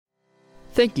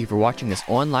Thank you for watching this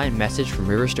online message from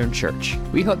Riverstone Church.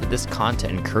 We hope that this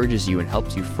content encourages you and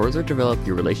helps you further develop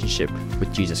your relationship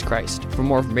with Jesus Christ. For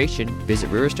more information, visit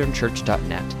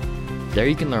riverstonechurch.net. There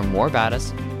you can learn more about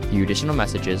us, view additional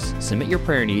messages, submit your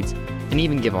prayer needs, and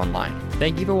even give online.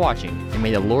 Thank you for watching, and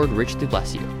may the Lord richly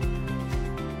bless you.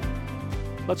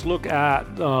 Let's look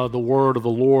at the word of the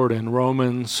Lord in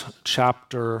Romans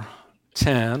chapter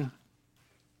 10.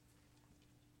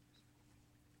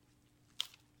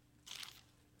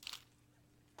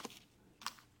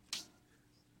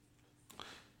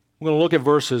 I'm going to look at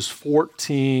verses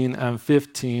 14 and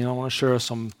 15. I want to share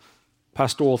some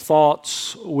pastoral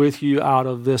thoughts with you out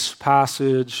of this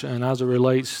passage and as it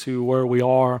relates to where we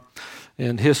are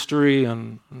in history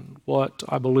and what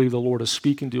I believe the Lord is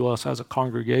speaking to us as a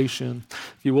congregation.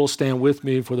 If you will stand with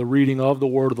me for the reading of the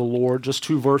word of the Lord, just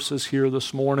 2 verses here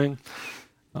this morning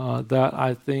that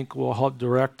I think will help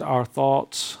direct our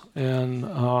thoughts in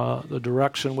the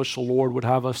direction which the Lord would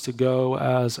have us to go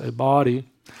as a body.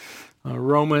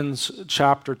 Romans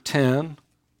chapter 10,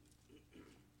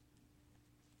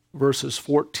 verses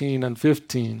 14 and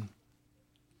 15.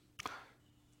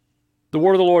 The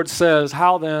word of the Lord says,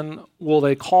 "How then will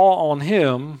they call on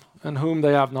him in whom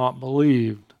they have not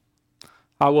believed?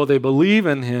 How will they believe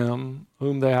in him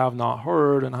whom they have not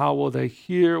heard? And how will they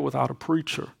hear without a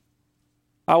preacher?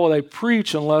 How will they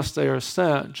preach unless they are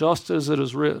sent? Just as it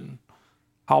is written,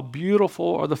 how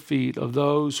beautiful are the feet of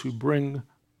those who bring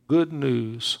good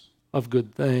news of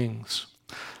good things."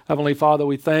 Heavenly Father,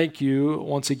 we thank you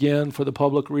once again for the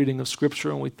public reading of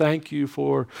Scripture, and we thank you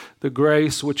for the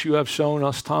grace which you have shown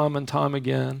us time and time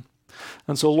again.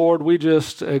 And so, Lord, we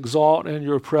just exalt in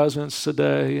your presence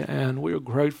today, and we are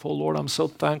grateful, Lord. I'm so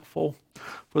thankful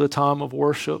for the time of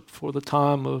worship, for the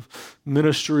time of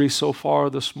ministry so far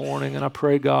this morning, and I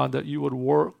pray, God, that you would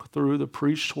work through the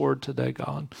preached word today,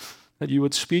 God, that you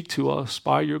would speak to us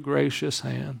by your gracious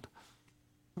hand.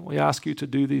 We ask you to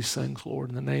do these things, Lord.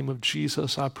 In the name of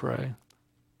Jesus, I pray.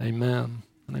 Amen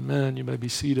and amen. You may be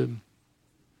seated.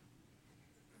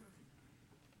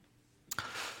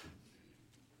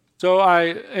 So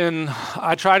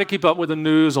I try to keep up with the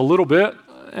news a little bit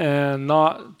and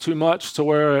not too much to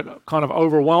where it kind of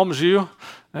overwhelms you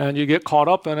and you get caught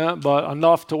up in it, but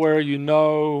enough to where you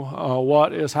know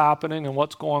what is happening and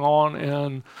what's going on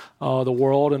in the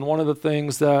world. And one of the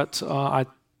things that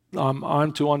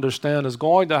I'm to understand is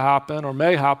going to happen or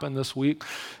may happen this week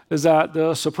is that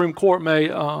the Supreme Court may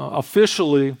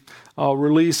officially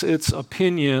release its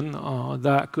opinion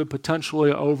that could potentially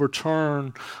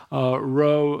overturn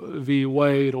Roe v.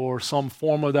 Wade or some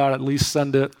form of that, at least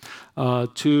send it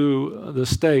to the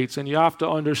states. And you have to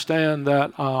understand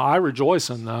that I rejoice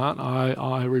in that.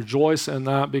 I rejoice in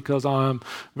that because I'm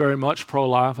very much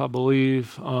pro-life. I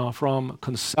believe from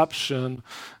conception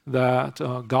that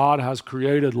God has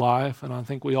created life, and I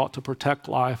think we ought to protect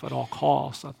life at all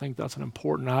costs. I think that's an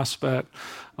important aspect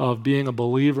of being a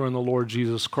believer in the Lord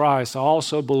Jesus Christ. I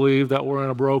also believe that we're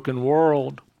in a broken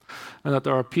world and that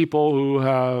there are people who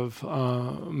have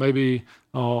maybe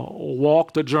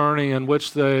walked a journey in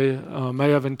which they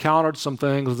may have encountered some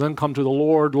things, then come to the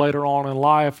Lord later on in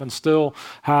life and still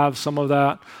have some of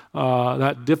that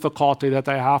difficulty that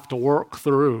they have to work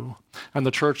through. And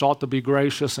the church ought to be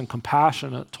gracious and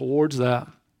compassionate towards that.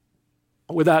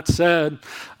 With that said,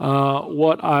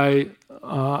 what I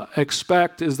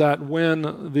expect is that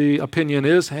when the opinion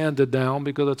is handed down,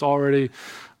 because it's already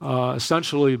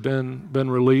essentially been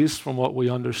released from what we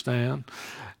understand,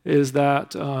 is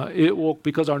that it will,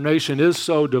 because our nation is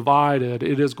so divided,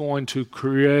 it is going to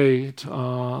create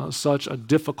such a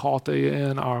difficulty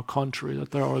in our country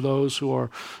that there are those who are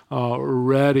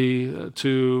ready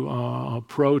to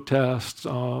protest,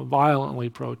 violently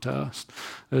protest,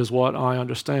 is what I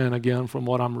understand, again, from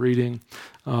what I'm reading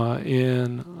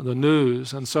in the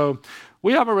news. And so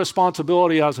we have a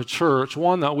responsibility as a church,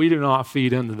 one, that we do not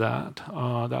feed into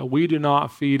that we do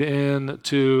not feed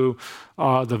into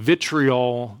the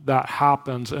vitriol that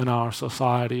happens in our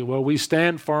society, where we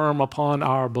stand firm upon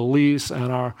our beliefs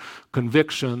and our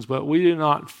convictions, but we do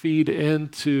not feed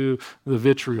into the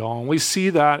vitriol. And we see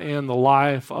that in the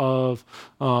life of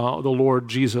the Lord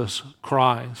Jesus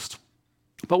Christ.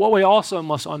 But what we also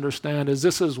must understand is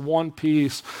this is one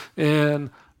piece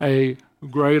in a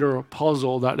greater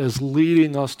puzzle that is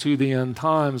leading us to the end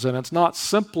times. And it's not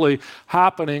simply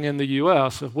happening in the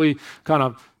U.S. If we kind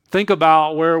of think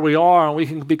about where we are, and we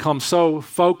can become so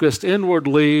focused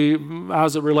inwardly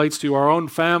as it relates to our own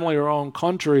family, our own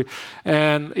country,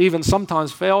 and even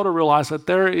sometimes fail to realize that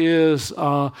there is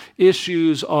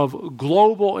issues of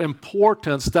global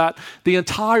importance, that the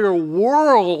entire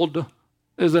world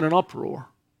is in an uproar.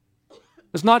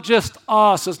 It's not just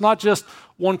us. It's not just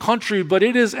one country, but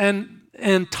it is an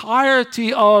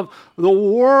entirety of the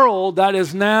world that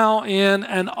is now in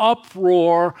an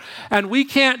uproar. And we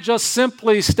can't just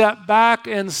simply step back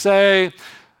and say,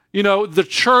 the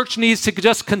church needs to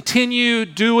just continue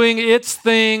doing its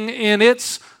thing in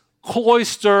its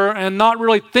cloister and not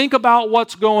really think about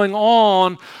what's going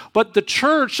on. But the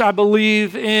church, I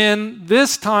believe, in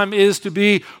this time is to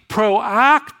be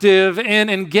proactive in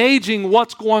engaging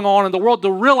what's going on in the world,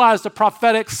 to realize the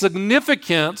prophetic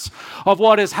significance of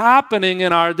what is happening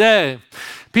in our day.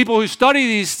 People who study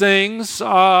these things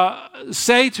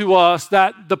say to us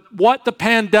that what the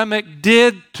pandemic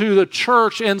did to the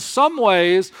church in some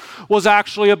ways was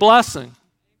actually a blessing.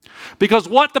 Because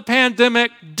what the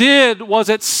pandemic did was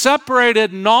it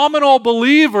separated nominal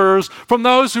believers from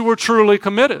those who were truly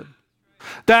committed.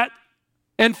 That,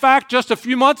 in fact, just a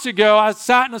few months ago, I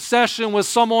sat in a session with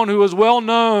someone who was well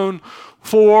known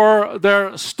for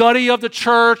their study of the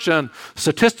church and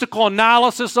statistical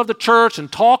analysis of the church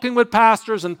and talking with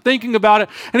pastors and thinking about it.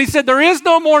 And he said, there is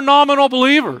no more nominal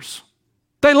believers.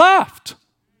 They left.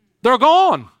 They're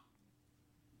gone.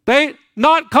 They're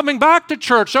not coming back to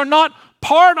church. They're not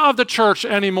part of the church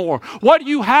anymore. What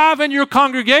you have in your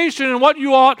congregation and what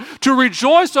you ought to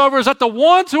rejoice over is that the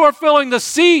ones who are filling the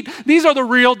seat, these are the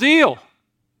real deal.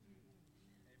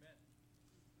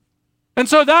 And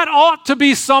so that ought to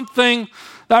be something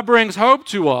that brings hope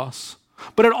to us.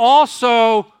 But it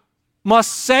also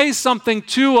must say something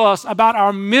to us about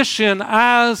our mission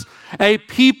as a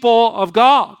people of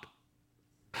God.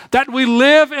 That we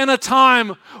live in a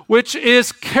time which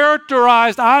is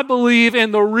characterized, I believe,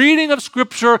 in the reading of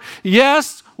Scripture.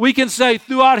 Yes, we can say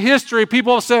throughout history,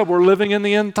 people have said, we're living in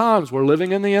the end times, we're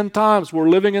living in the end times, we're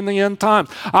living in the end times.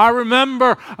 I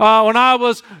remember when I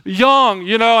was young,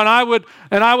 and I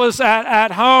was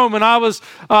at home, and I was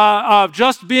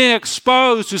just being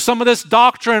exposed to some of this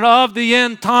doctrine of the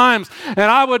end times, and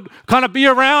I would kind of be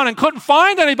around and couldn't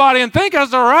find anybody and think as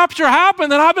the rapture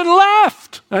happened, then I've been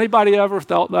left. Anybody ever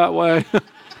felt that way?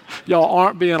 Y'all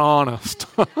aren't being honest.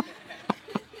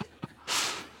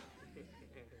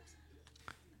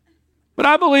 But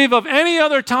I believe of any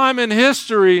other time in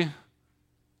history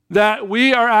that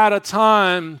we are at a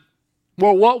time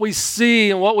where what we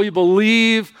see and what we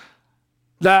believe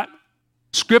that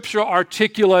Scripture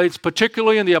articulates,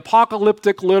 particularly in the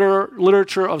apocalyptic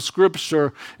literature of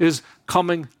Scripture, is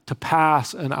coming to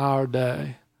pass in our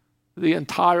day. The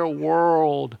entire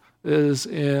world is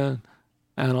in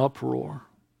an uproar.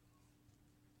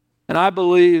 And I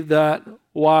believe that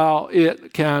while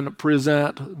it can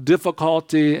present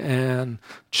difficulty and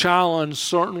challenge,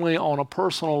 certainly on a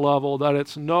personal level, that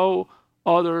it's no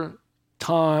other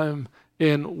time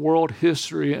in world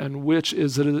history in which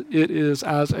it is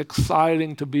as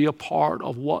exciting to be a part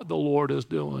of what the Lord is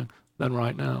doing than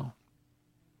right now.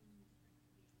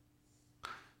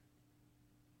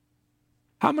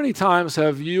 How many times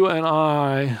have you and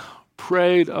I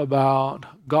prayed about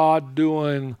God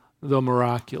doing the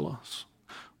miraculous?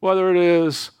 Whether it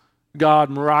is God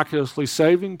miraculously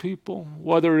saving people,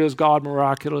 whether it is God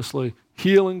miraculously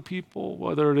healing people,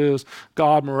 whether it is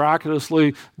God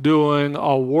miraculously doing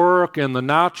a work in the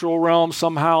natural realm,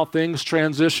 somehow things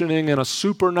transitioning in a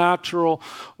supernatural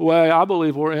way, I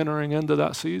believe we're entering into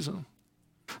that season.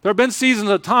 There have been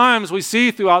seasons of times we see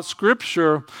throughout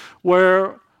Scripture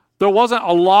where there wasn't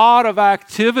a lot of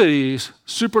activities,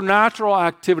 supernatural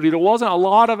activity. There wasn't a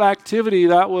lot of activity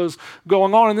that was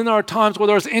going on. And then there are times where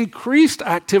there's increased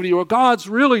activity, where God's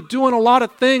really doing a lot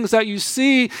of things that you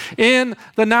see in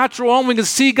the natural realm. We can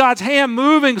see God's hand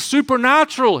moving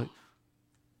supernaturally.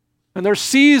 And there's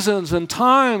seasons and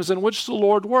times in which the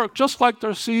Lord works, just like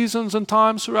there's seasons and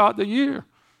times throughout the year.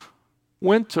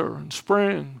 Winter and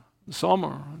spring and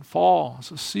summer and fall. As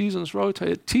the seasons rotate,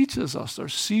 it teaches us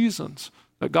there's seasons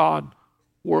that God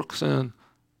works in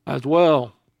as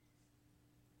well.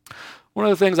 One of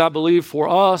the things I believe for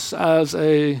us as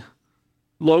a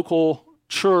local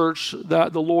church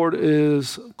that the Lord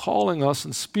is calling us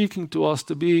and speaking to us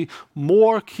to be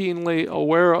more keenly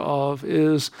aware of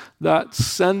is that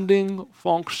sending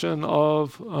function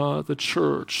of the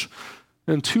church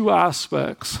in two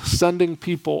aspects: sending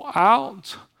people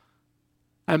out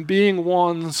and being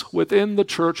ones within the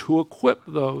church who equip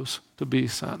those to be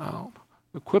sent out.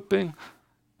 Equipping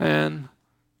and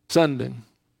sending.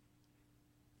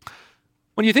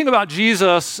 When you think about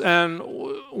Jesus and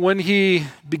when he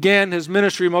began his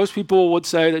ministry, most people would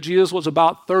say that Jesus was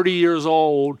about 30 years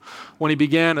old when he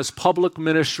began his public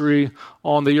ministry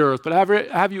on the earth. But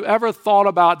have you ever thought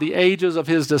about the ages of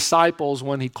his disciples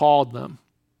when he called them?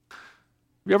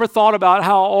 Have you ever thought about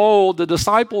how old the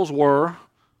disciples were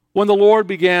when the Lord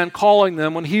began calling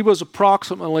them when he was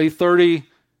approximately 30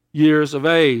 years of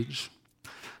age.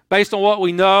 Based on what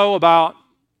we know about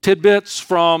tidbits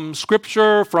from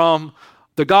Scripture, from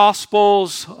the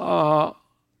Gospels,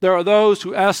 there are those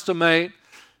who estimate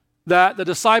that the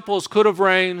disciples could have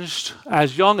ranged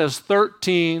as young as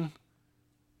 13,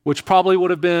 which probably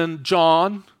would have been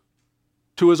John,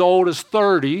 to as old as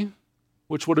 30,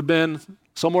 which would have been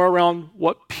somewhere around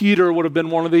what Peter would have been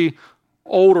one of the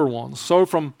older ones. So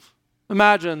from,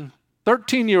 imagine,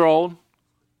 13-year-old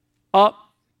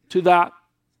up to that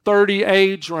 30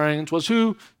 age range was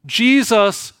who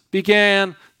Jesus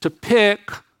began to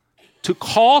pick to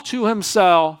call to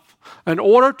himself in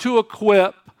order to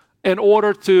equip, in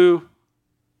order to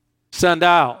send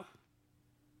out.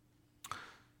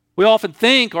 We often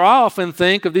think, or I often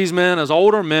think, of these men as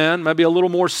older men, maybe a little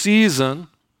more seasoned,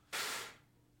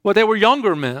 but they were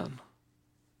younger men.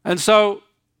 And so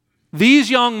these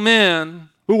young men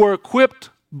who were equipped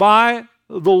by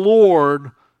the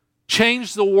Lord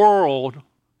changed the world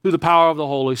through the power of the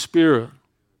Holy Spirit.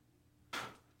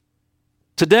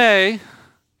 Today,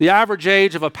 the average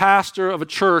age of a pastor of a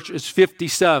church is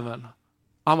 57.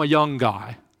 I'm a young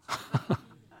guy.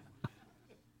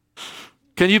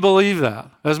 Can you believe that?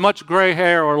 As much gray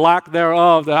hair or lack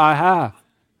thereof that I have.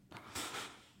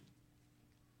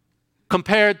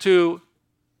 Compared to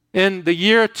in the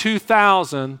year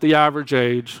 2000, the average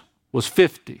age was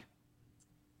 50.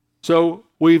 So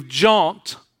we've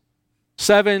jumped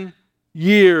 7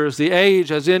 years. The age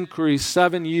has increased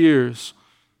 7 years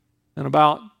in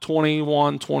about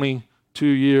 21, 22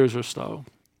 years or so.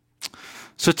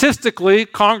 Statistically,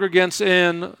 congregants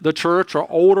in the church are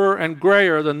older and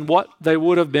grayer than what they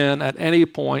would have been at any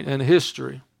point in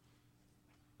history.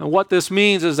 And what this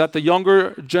means is that the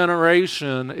younger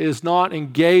generation is not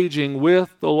engaging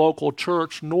with the local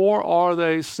church, nor are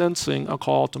they sensing a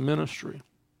call to ministry.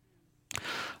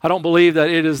 I don't believe that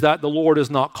it is that the Lord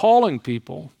is not calling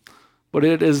people, but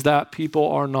it is that people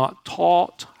are not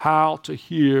taught how to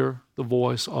hear the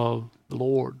voice of the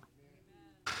Lord.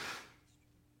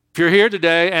 If you're here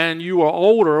today and you are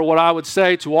older, what I would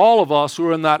say to all of us who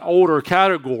are in that older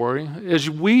category is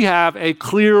we have a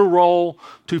clear role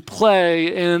to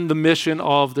play in the mission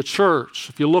of the church.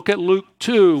 If you look at Luke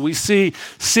 2, we see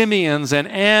Simeons and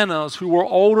Annas who were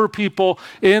older people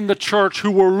in the church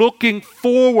who were looking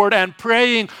forward and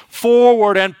praying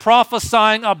forward and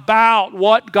prophesying about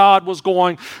what God was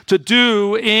going to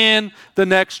do in the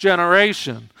next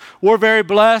generation. We're very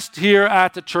blessed here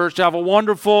at the church to have a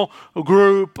wonderful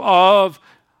group of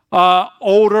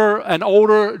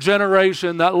older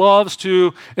generation that loves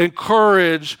to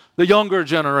encourage the younger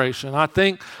generation. I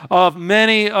think of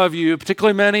many of you,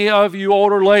 particularly many of you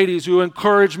older ladies who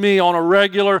encourage me on a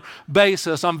regular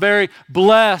basis. I'm very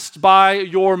blessed by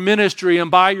your ministry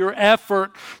and by your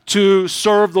effort to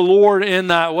serve the Lord in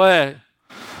that way.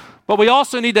 But we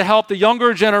also need to help the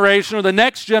younger generation or the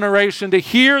next generation to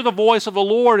hear the voice of the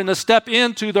Lord and to step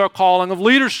into their calling of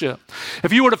leadership.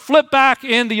 If you were to flip back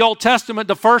in the Old Testament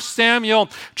to 1 Samuel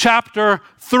chapter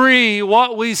 3,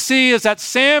 what we see is that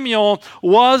Samuel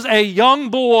was a young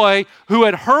boy who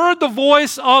had heard the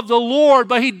voice of the Lord,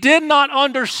 but he did not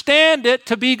understand it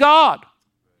to be God.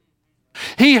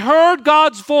 He heard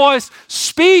God's voice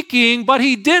speaking, but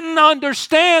he didn't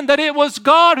understand that it was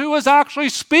God who was actually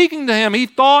speaking to him. He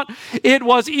thought it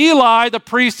was Eli, the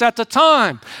priest at the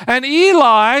time. And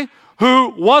Eli,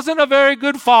 who wasn't a very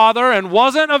good father and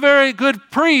wasn't a very good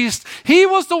priest, he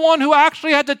was the one who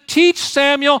actually had to teach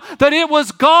Samuel that it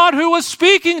was God who was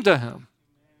speaking to him.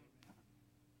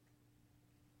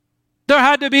 There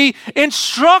had to be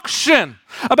instruction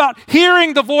about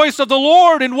hearing the voice of the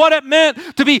Lord and what it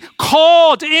meant to be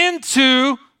called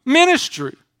into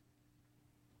ministry.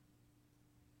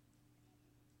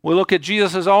 We look at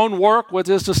Jesus' own work with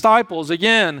his disciples.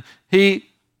 Again, he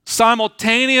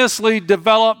simultaneously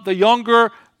developed the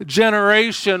younger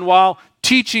generation while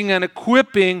teaching and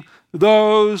equipping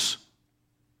those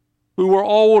who were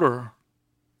older.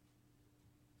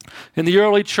 In the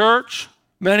early church,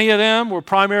 many of them were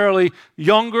primarily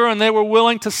younger, and they were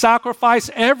willing to sacrifice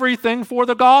everything for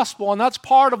the gospel. And that's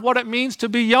part of what it means to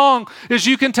be young, is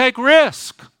you can take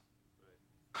risk.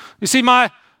 You see, my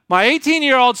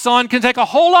 18-year-old son can take a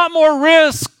whole lot more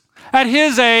risk at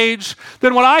his age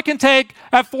than what I can take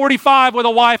at 45 with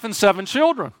a wife and 7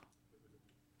 children.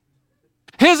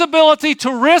 His ability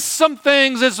to risk some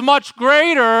things is much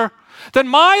greater than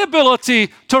my ability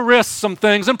to risk some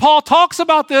things. And Paul talks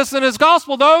about this in his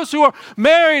gospel. Those who are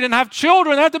married and have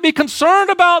children have to be concerned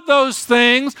about those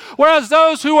things, whereas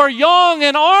those who are young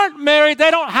and aren't married, they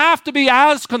don't have to be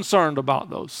as concerned about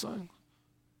those things.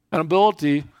 An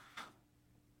ability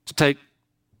to take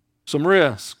some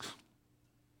risks.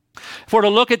 If we're to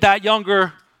look at that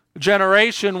younger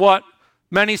generation, what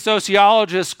many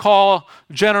sociologists call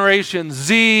Generation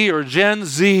Z or Gen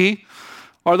Z,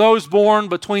 are those born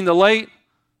between the late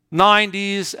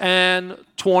 90s and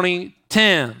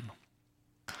 2010.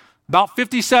 About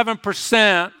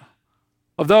 57%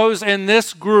 of those in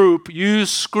this group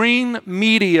use screen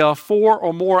media 4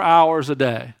 or more hours a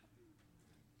day.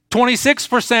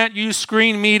 26% use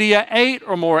screen media 8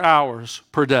 or more hours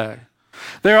per day.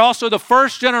 They're also the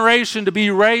first generation to be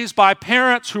raised by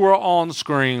parents who are on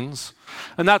screens.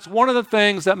 And that's one of the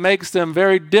things that makes them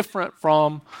very different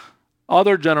from the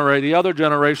other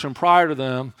generation prior to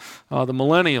them, the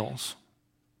millennials.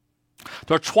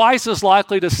 They're twice as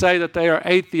likely to say that they are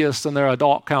atheists than their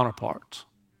adult counterparts.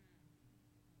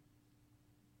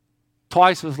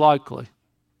 Twice as likely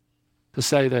to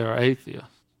say they are atheists.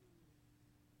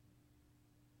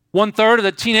 1/3 of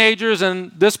the teenagers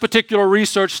in this particular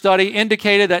research study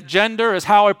indicated that gender is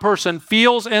how a person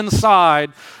feels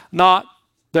inside, not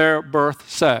their birth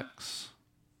sex.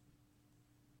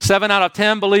 7 out of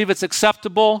 10 believe it's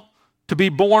acceptable to be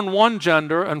born one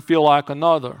gender and feel like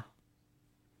another.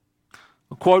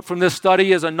 A quote from this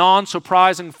study is a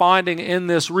non-surprising finding in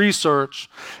this research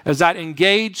is that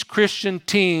engaged Christian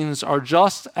teens are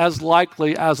just as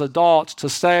likely as adults to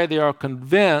say they are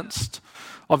convinced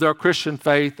of their Christian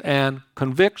faith and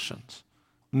convictions.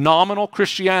 Nominal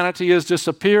Christianity is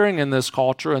disappearing in this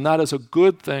culture, and that is a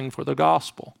good thing for the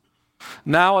gospel.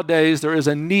 Nowadays, there is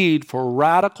a need for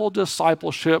radical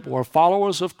discipleship where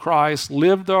followers of Christ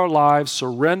live their lives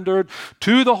surrendered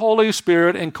to the Holy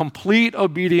Spirit in complete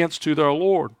obedience to their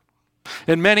Lord.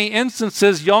 In many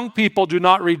instances, young people do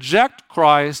not reject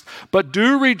Christ, but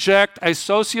do reject a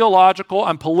sociological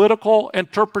and political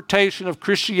interpretation of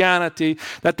Christianity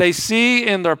that they see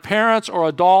in their parents or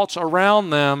adults around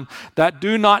them that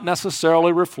do not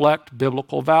necessarily reflect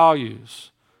biblical values.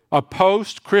 A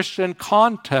post-Christian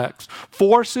context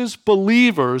forces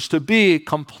believers to be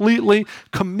completely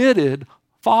committed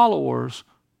followers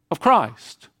of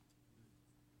Christ.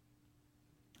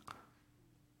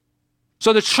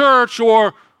 So the church,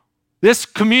 or this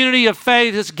community of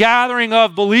faith, this gathering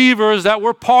of believers that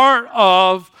we're part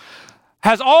of,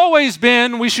 has always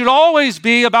been, we should always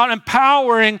be about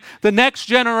empowering the next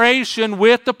generation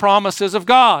with the promises of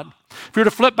God. If you were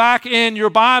to flip back in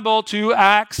your Bible to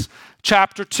Acts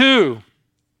chapter 2,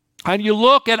 and you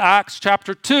look at Acts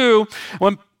chapter 2,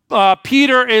 when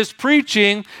Peter is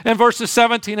preaching in verses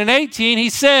 17 and 18, he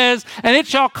says, "And it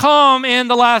shall come in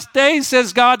the last days,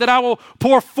 says God, that I will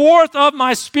pour forth of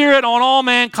my Spirit on all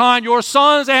mankind. Your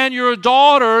sons and your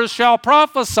daughters shall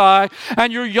prophesy,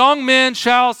 and your young men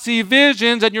shall see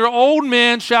visions, and your old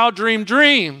men shall dream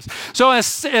dreams." So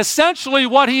essentially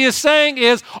what he is saying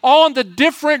is, on the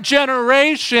different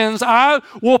generations, I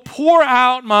will pour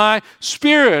out my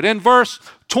Spirit. In verse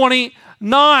 29,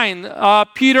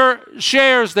 Peter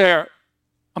shares there.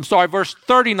 Verse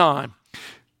 39.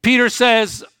 Peter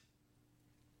says,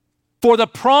 "For the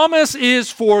promise is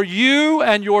for you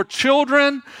and your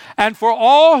children, and for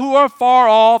all who are far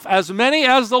off, as many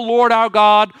as the Lord our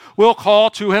God will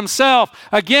call to himself."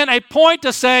 Again, a point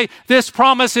to say this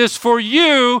promise is for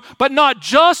you, but not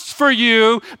just for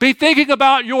you. Be thinking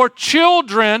about your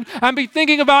children, and be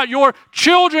thinking about your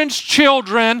children's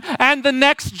children and the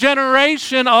next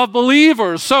generation of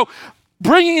believers. So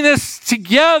bringing this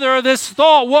together, this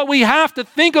thought, what we have to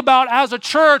think about as a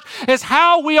church is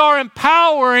how we are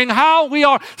empowering, how we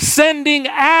are sending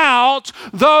out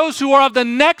those who are of the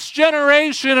next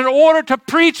generation in order to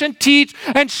preach and teach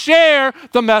and share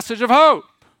the message of hope.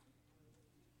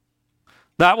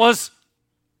 That was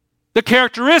the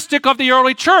characteristic of the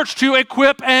early church, to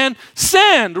equip and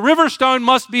send. Riverstone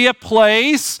must be a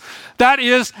place that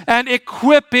is an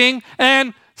equipping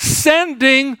and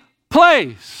sending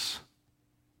place.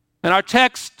 In our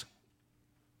text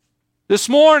this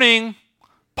morning,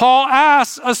 Paul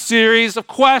asks a series of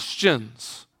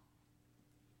questions,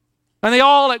 and they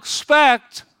all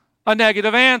expect a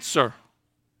negative answer.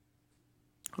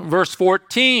 Verse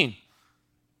 14,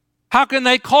 how can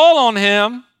they call on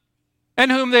him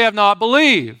in whom they have not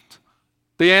believed?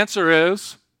 The answer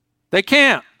is they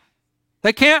can't.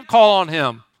 They can't call on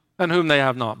him in whom they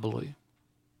have not believed.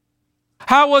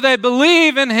 How will they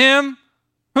believe in him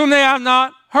whom they have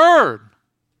not heard?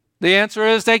 The answer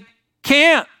is they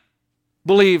can't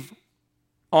believe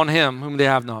on him whom they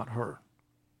have not heard.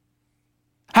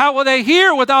 How will they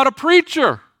hear without a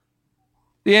preacher?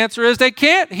 The answer is they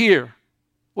can't hear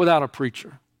without a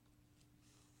preacher.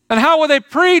 And how will they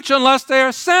preach unless they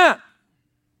are sent?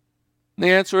 The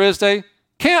answer is they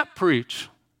can't preach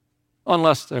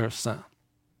unless they are sent.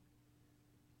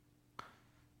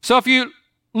 So if you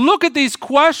look at these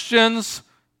questions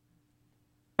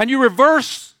and you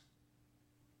reverse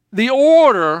the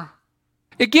order,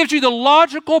 it gives you the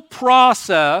logical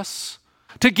process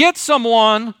to get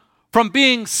someone from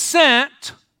being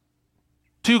sent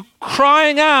to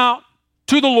crying out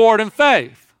to the Lord in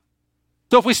faith.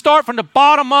 So if we start from the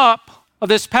bottom up of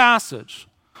this passage,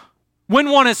 when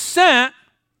one is sent,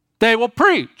 they will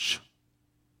preach.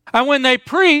 And when they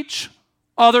preach,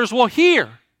 others will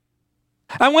hear.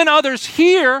 And when others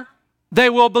hear, they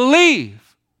will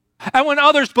believe. And when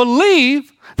others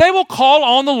believe, they will call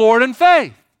on the Lord in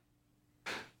faith.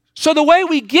 So the way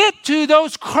we get to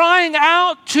those crying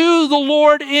out to the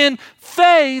Lord in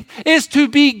faith is to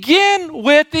begin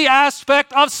with the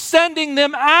aspect of sending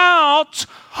them out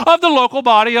of the local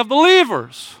body of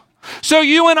believers. So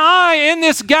you and I in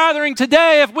this gathering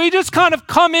today, if we just kind of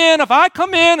come in, if I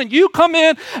come in and you come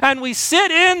in and we sit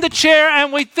in the chair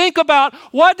and we think about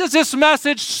what does this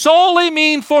message solely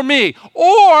mean for me?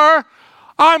 Or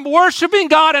I'm worshiping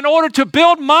God in order to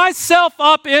build myself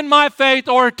up in my faith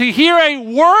or to hear a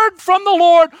word from the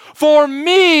Lord for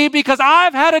me because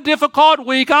I've had a difficult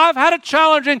week, I've had a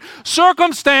challenging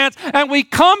circumstance, and we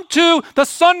come to the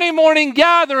Sunday morning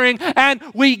gathering and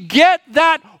we get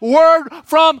that word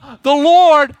from the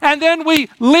Lord, and then we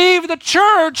leave the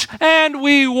church and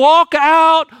we walk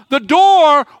out the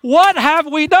door. What have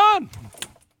we done?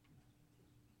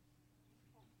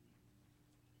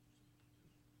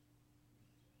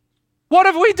 What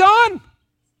have we done?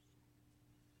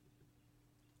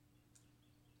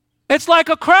 It's like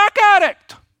a crack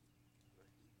addict.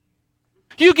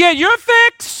 You get your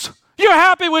fix, you're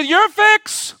happy with your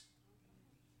fix.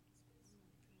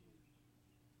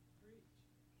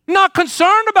 Not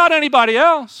concerned about anybody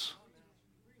else.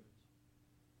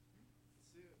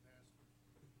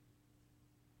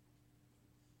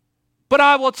 But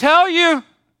I will tell you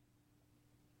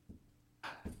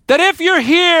that if you're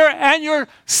here and you're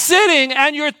sitting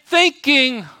and you're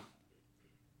thinking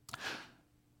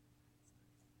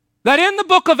that in the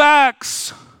book of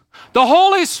Acts, the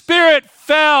Holy Spirit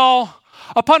fell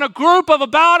upon a group of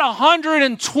about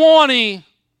 120,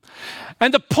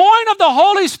 and the point of the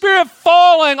Holy Spirit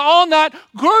falling on that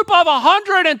group of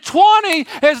 120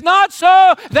 is not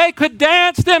so they could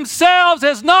dance themselves,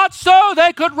 is not so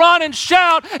they could run and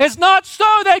shout, is not so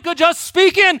they could just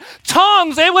speak in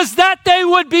tongues. It was that they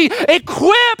would be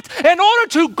equipped in order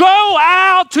to go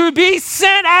out, to be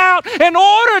sent out, in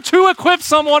order to equip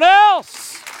someone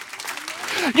else.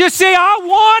 You see, I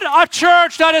want a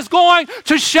church that is going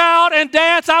to shout and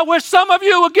dance. I wish some of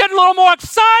you would get a little more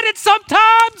excited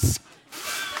sometimes.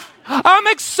 I'm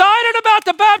excited about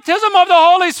the baptism of the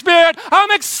Holy Spirit.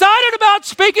 I'm excited about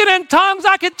speaking in tongues.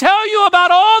 I can tell you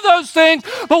about all those things.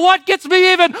 But what gets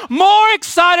me even more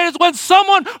excited is when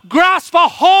someone grasps a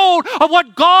hold of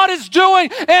what God is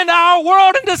doing in our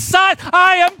world and decides,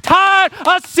 I am tired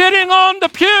of sitting on the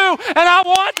pew and I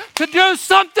want to do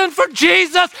something for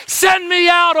Jesus. Send me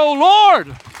out, oh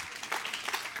Lord.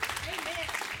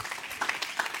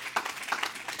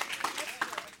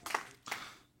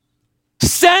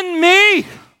 Send me.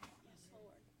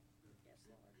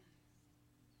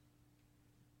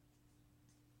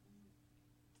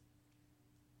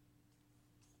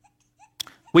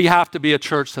 We have to be a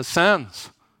church that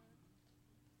sends.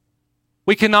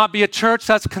 We cannot be a church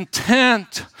that's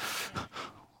content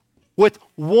with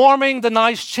warming the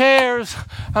nice chairs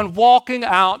and walking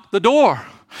out the door.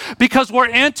 Because we're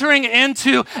entering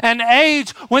into an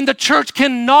age when the church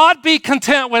cannot be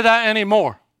content with that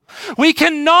anymore. We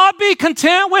cannot be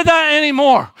content with that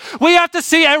anymore. We have to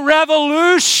see a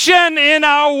revolution in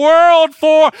our world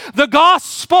for the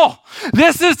gospel.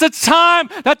 This is the time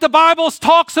that the Bible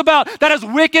talks about that as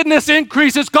wickedness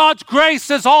increases, God's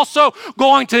grace is also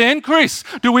going to increase.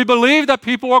 Do we believe that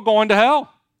people are going to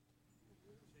hell?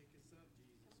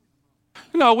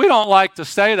 You know, we don't like to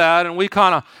say that, and we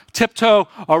kind of tiptoe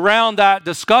around that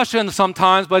discussion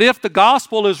sometimes, but if the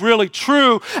gospel is really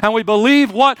true and we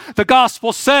believe what the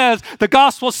gospel says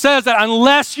that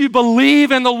unless you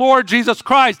believe in the Lord Jesus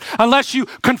Christ, unless you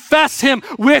confess him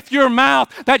with your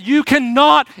mouth, that you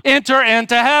cannot enter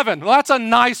into heaven. Well, that's a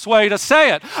nice way to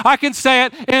say it. I can say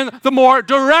it in the more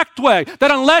direct way,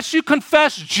 that unless you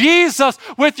confess Jesus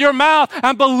with your mouth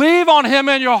and believe on him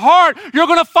in your heart, you're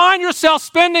going to find yourself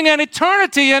spending an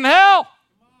eternity in hell.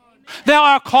 Now,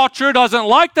 our culture doesn't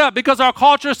like that because our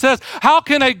culture says, how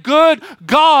can a good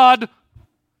God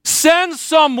send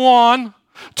someone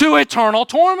to eternal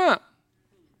torment?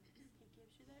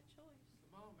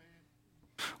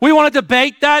 We want to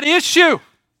debate that issue.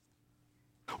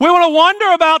 We want to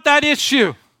wonder about that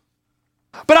issue.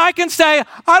 But I can say,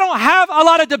 I don't have a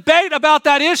lot of debate about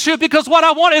that issue because what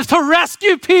I want is to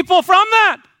rescue people from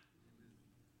that.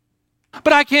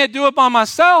 But I can't do it by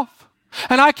myself.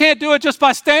 And I can't do it just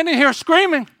by standing here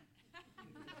screaming.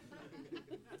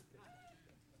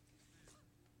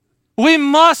 We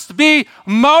must be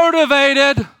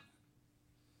motivated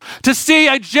to see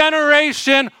a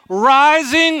generation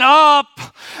rising up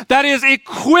that is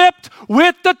equipped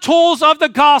with the tools of the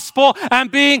gospel and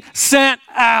being sent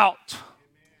out.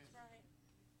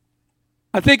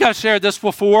 I think I've shared this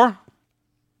before.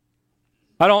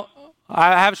 I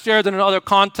have shared it in other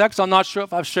contexts. I'm not sure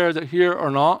if I've shared it here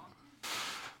or not.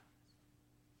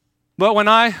 But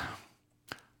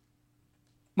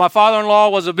my father-in-law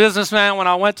was a businessman. When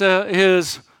I went to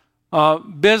his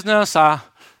business, I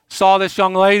saw this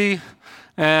young lady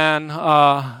and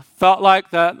felt like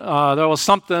that there was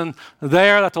something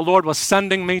there that the Lord was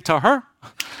sending me to her.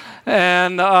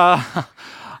 And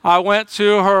I went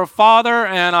to her father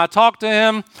and I talked to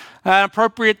him at an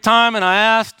appropriate time and I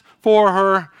asked for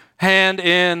her hand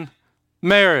in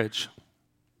marriage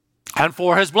and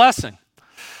for his blessing.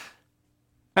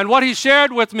 And what he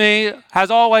shared with me has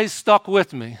always stuck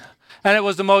with me. And it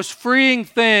was the most freeing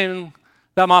thing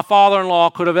that my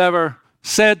father-in-law could have ever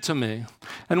said to me.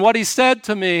 And what he said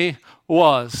to me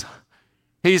was,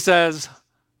 he says,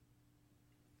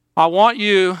 I want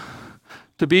you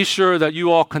to be sure that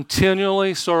you all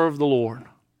continually serve the Lord.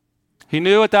 He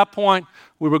knew at that point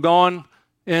we were going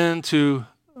into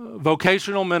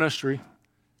vocational ministry.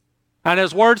 And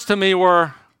his words to me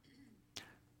were,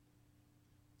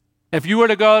 if you were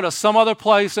to go to some other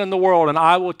place in the world and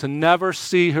I were to never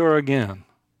see her again,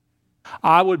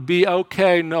 I would be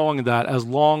okay knowing that as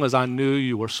long as I knew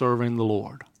you were serving the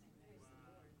Lord.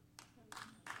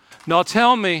 Now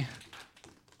tell me,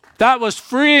 that was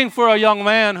freeing for a young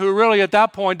man who really at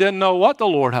that point didn't know what the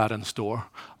Lord had in store.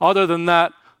 Other than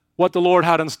that, what the Lord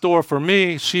had in store for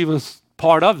me, she was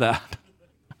part of that.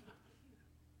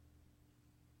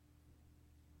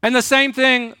 And the same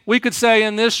thing we could say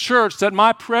in this church, that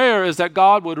my prayer is that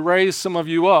God would raise some of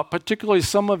you up, particularly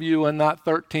some of you in that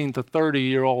 13 to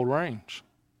 30-year-old range.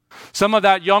 Some of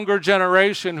that younger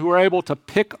generation who are able to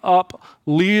pick up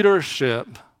leadership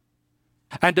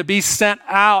and to be sent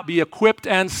out, be equipped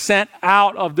and sent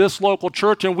out of this local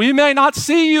church. And we may not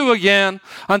see you again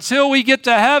until we get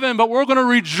to heaven, but we're going to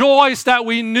rejoice that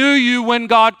we knew you when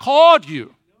God called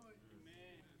you.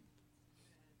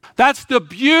 That's the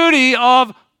beauty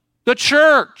of the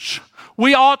church.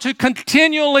 We ought to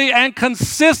continually and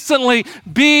consistently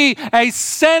be a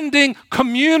sending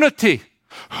community.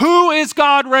 Who is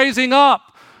God raising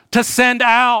up to send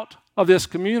out of this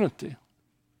community?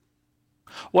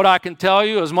 What I can tell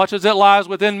you, as much as it lies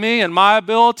within me and my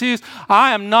abilities,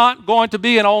 I am not going to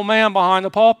be an old man behind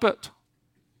the pulpit.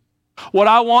 What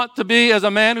I want to be is a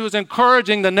man who's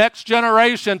encouraging the next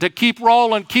generation to keep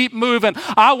rolling, keep moving.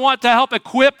 I want to help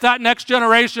equip that next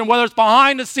generation, whether it's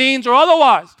behind the scenes or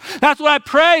otherwise. That's what I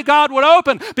pray God would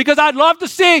open, because I'd love to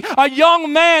see a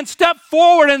young man step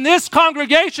forward in this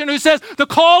congregation who says, the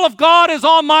call of God is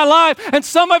on my life. And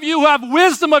some of you who have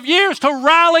wisdom of years to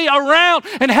rally around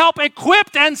and help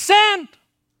equip and send.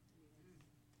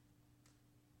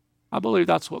 I believe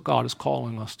that's what God is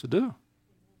calling us to do.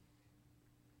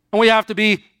 And we have to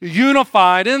be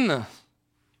unified in this.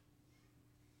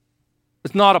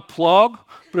 It's not a plug,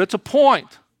 but it's a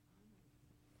point.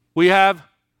 We have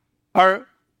our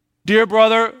dear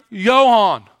brother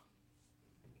Johan,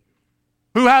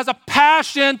 who has a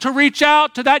passion to reach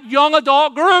out to that young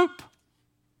adult group.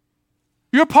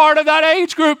 You're part of that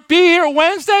age group. Be here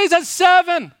Wednesdays at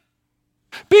 7.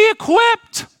 Be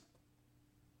equipped.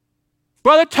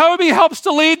 Brother Toby helps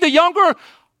to lead the younger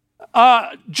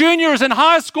juniors and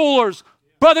high schoolers.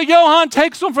 Brother Johan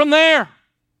takes them from there.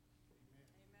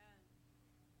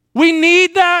 We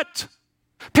need that.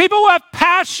 People who have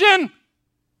passion,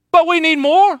 but we need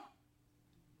more.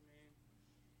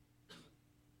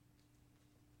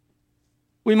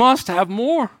 We must have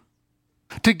more.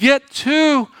 To get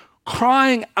to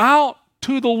crying out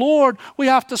to the Lord, we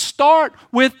have to start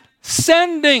with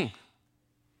sending.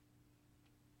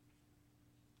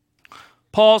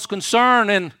 Paul's concern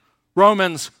in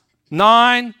Romans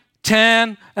 9,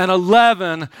 10, and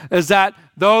 11 is that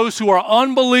those who are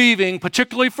unbelieving,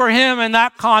 particularly for him in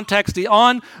that context, the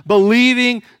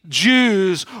unbelieving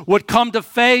Jews, would come to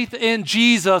faith in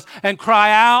Jesus and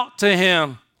cry out to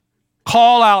him,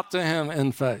 call out to him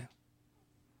in faith.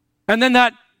 And then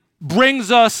that brings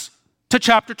us to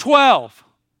chapter 12,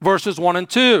 verses 1 and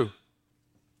 2.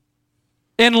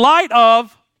 In light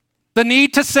of the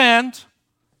need to send,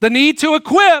 the need to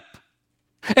equip,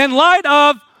 in light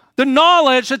of the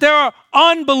knowledge that there are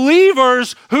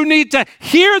unbelievers who need to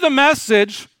hear the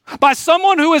message by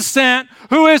someone who is sent,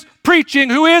 who is preaching,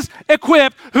 who is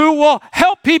equipped, who will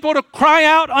help people to cry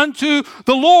out unto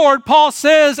the Lord. Paul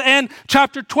says in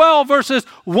chapter 12, verses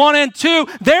 1 and 2,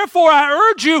 "Therefore I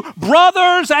urge you,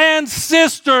 brothers and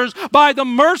sisters, by the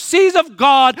mercies of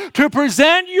God, to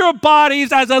present your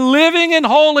bodies as a living and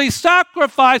holy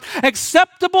sacrifice,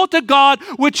 acceptable to God,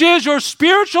 which is your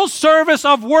spiritual service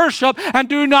of worship, and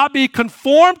do not be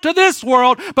conformed to this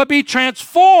world, but be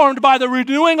transformed by the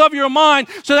renewing of your mind,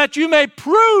 so that you may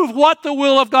prove what the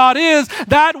will of God is,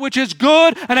 that which is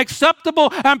good and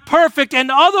acceptable and perfect." In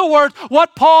other words,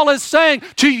 what Paul is saying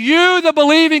to you, the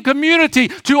believing community,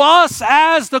 to us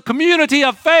as the community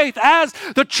of faith, as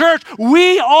the church,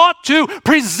 we ought to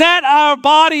present our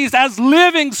bodies as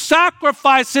living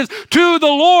sacrifices to the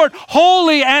Lord,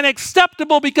 holy and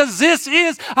acceptable, because this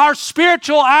is our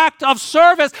spiritual act of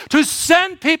service, to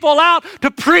send people out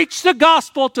to preach the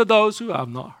gospel to those who have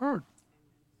not heard.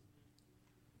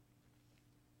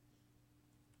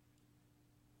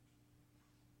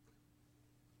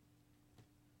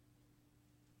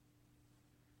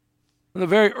 In the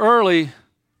very early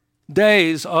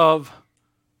days of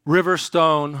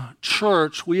Riverstone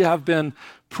Church, we have been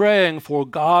praying for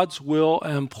God's will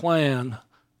and plan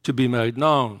to be made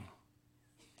known.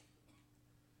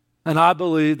 And I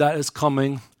believe that is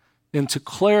coming into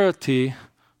clarity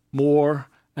more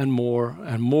and more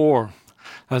and more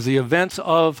as the events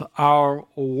of our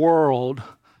world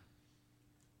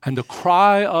and the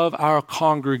cry of our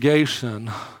congregation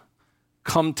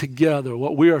come together.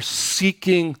 What we are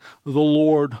seeking the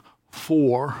Lord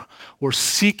for. We're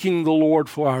seeking the Lord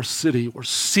for our city. We're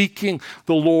seeking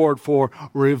the Lord for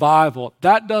revival.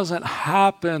 That doesn't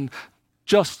happen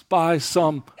just by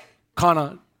some kind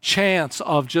of chance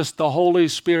of just the Holy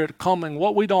Spirit coming.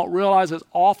 What we don't realize is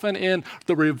often in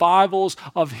the revivals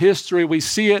of history, we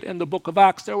see it in the book of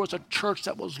Acts, there was a church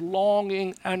that was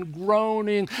longing and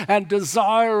groaning and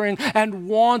desiring and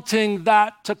wanting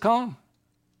that to come.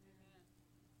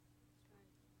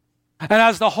 And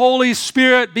as the Holy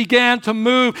Spirit began to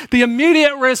move, the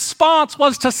immediate response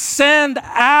was to send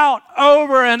out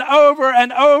over and over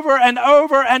and over and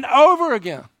over and over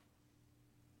again.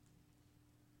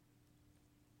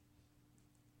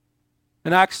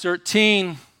 In Acts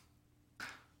 13,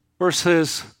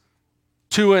 verses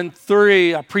 2 and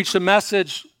 3, I preached a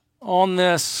message on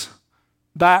this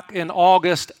back in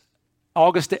August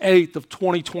the 8th of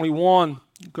 2021.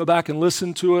 Go back and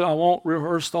listen to it. I won't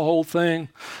rehearse the whole thing.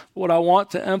 What I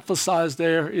want to emphasize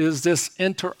there is this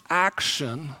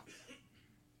interaction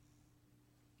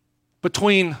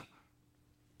between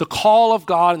the call of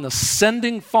God and the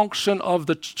sending function of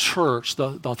the church,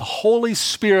 the Holy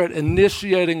Spirit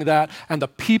initiating that, and the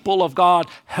people of God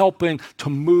helping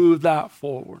to move that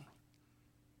forward.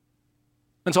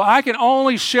 And so I can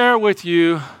only share with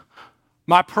you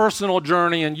my personal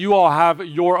journey, and you all have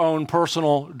your own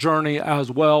personal journey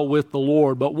as well with the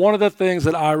Lord. But one of the things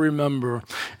that I remember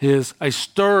is a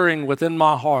stirring within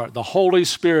my heart, the Holy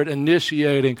Spirit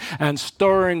initiating and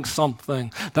stirring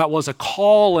something that was a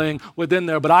calling within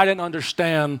there, but I didn't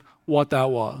understand what that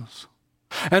was.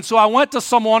 And so I went to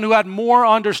someone who had more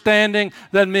understanding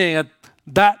than me. At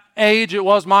that age, it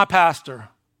was my pastor.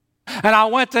 And I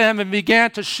went to him and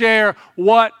began to share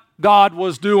what God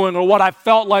was doing, or what I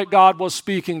felt like God was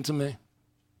speaking to me.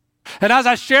 And as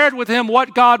I shared with him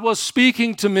what God was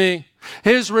speaking to me,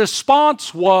 his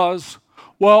response was,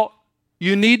 "Well,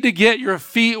 you need to get your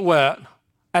feet wet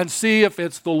and see if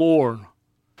it's the Lord."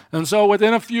 And so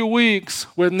within a few weeks,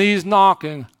 with knees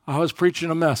knocking, I was preaching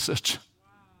a message.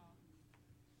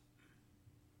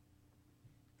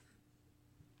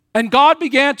 And God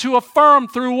began to affirm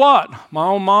through what? My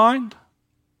own mind?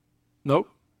 Nope.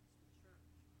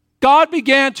 God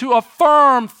began to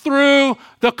affirm through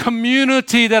the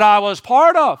community that I was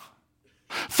part of,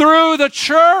 through the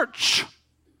church,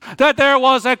 that there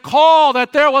was a call,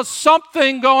 that there was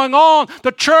something going on.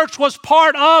 The church was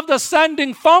part of the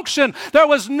sending function. There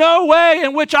was no way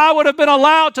in which I would have been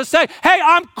allowed to say, "Hey,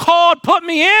 I'm called, put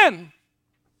me in."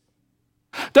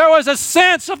 There was a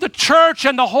sense of the church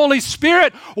and the Holy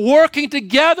Spirit working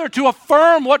together to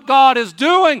affirm what God is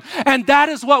doing, and that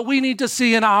is what we need to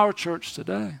see in our church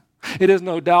today. It is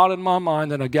no doubt in my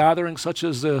mind in a gathering such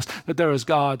as this that there is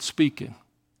God speaking.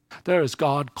 There is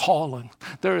God calling.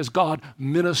 There is God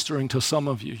ministering to some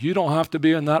of you. You don't have to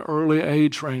be in that early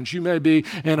age range. You may be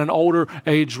in an older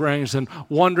age range and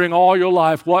wondering all your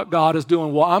life what God is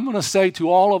doing. Well, I'm going to say to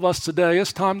all of us today,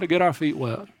 it's time to get our feet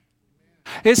wet.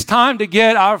 It's time to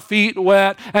get our feet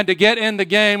wet and to get in the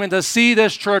game and to see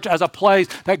this church as a place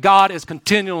that God is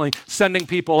continually sending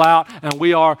people out and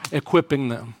we are equipping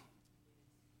them.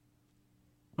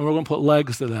 And we're going to put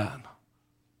legs to that.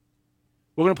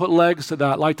 We're going to put legs to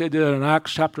that like they did in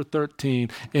Acts chapter 13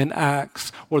 in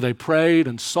Acts, where they prayed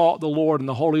and sought the Lord, and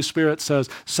the Holy Spirit says,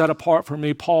 set apart for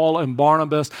me Paul and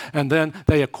Barnabas, and then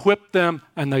they equip them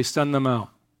and they send them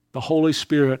out. The Holy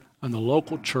Spirit and the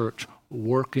local church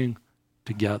working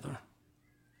together.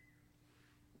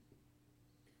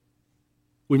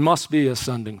 We must be a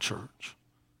sending church.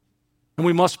 And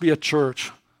we must be a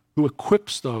church who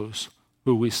equips those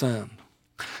who we send.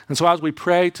 And so as we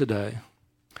pray today,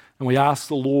 and we ask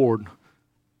the Lord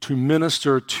to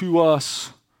minister to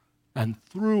us and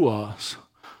through us,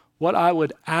 what I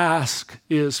would ask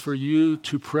is for you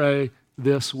to pray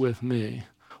this with me.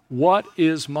 What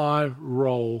is my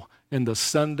role in the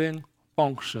sending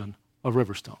function of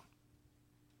Riverstone?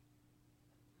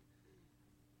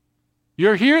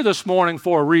 You're here this morning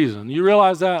for a reason. You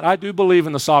realize that? I do believe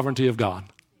in the sovereignty of God.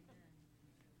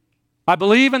 I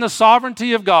believe in the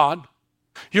sovereignty of God.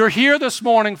 You're here this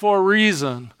morning for a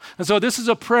reason. And so this is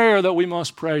a prayer that we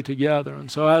must pray together. And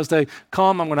so as they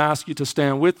come, I'm going to ask you to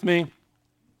stand with me.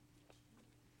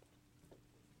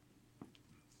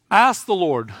 Ask the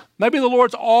Lord. Maybe the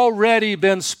Lord's already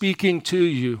been speaking to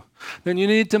you. Then you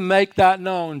need to make that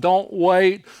known. Don't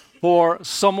wait for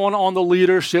someone on the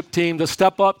leadership team to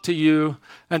step up to you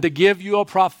and to give you a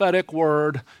prophetic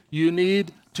word. You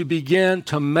need to begin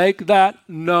to make that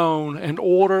known in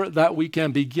order that we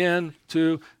can begin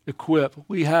to equip.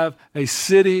 We have a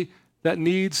city that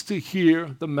needs to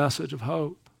hear the message of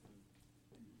hope.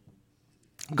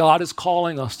 God is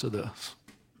calling us to this.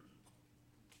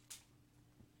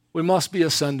 We must be a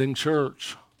sending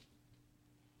church.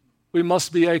 We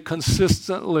must be a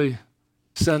consistently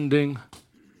sending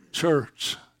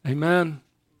church. Amen.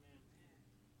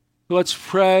 Let's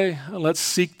pray and let's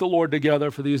seek the Lord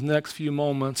together for these next few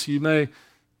moments. You may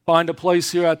find a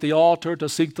place here at the altar to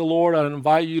seek the Lord. I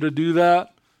invite you to do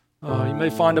that. You may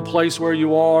find a place where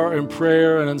you are in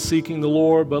prayer and in seeking the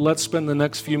Lord, but let's spend the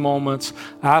next few moments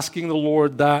asking the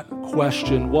Lord that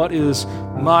question. What is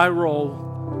my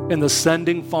role in the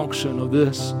sending function of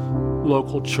this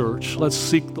local church? Let's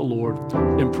seek the Lord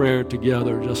in prayer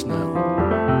together just now.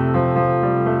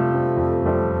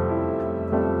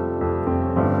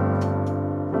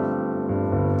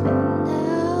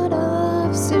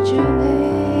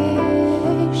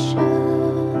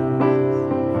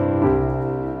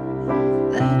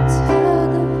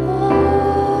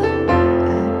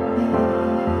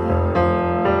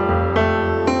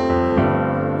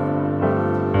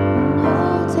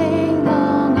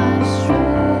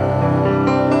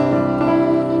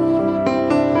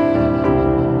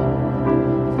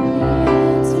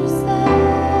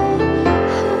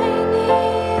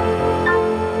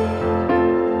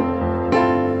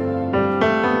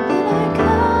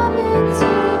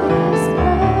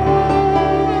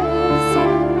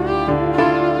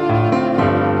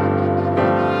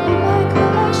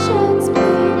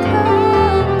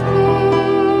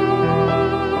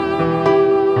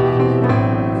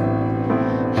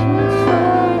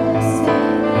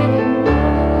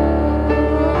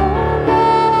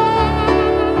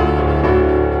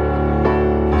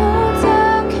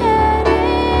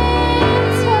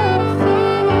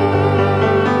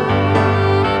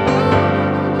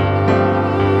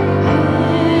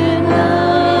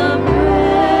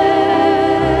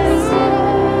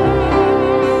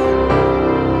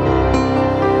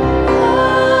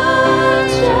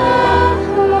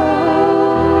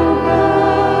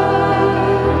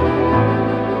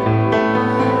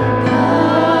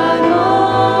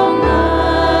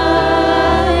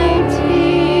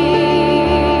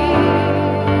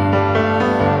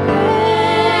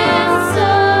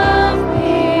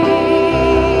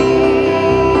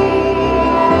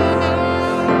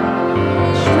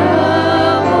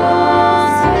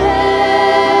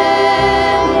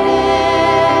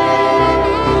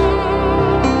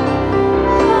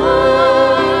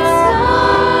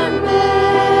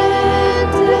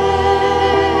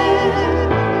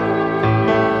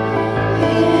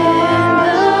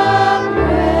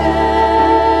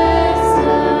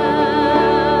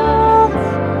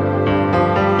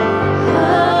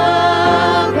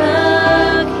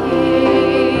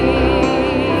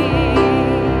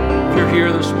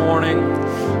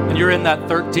 That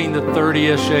 13 to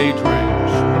 30-ish age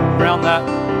range. Around that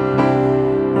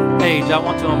age, I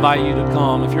want to invite you to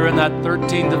come. If you're in that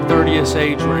 13 to 30-ish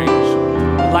age range,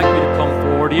 I'd like you to come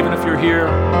forward. Even if you're here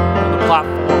on the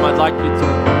platform, I'd like you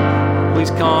to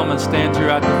please come and stand here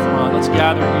at the front. Let's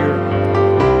gather here.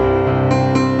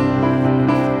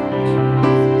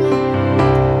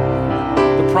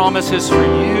 The promise is for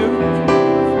you,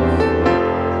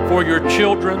 for your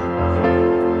children,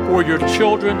 for your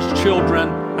children's children,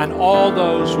 and all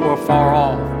those who are far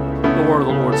off, the word of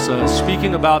the Lord says,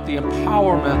 speaking about the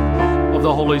empowerment of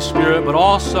the Holy Spirit, but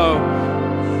also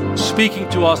speaking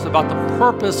to us about the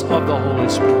purpose of the Holy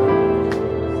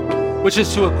Spirit, which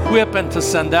is to equip and to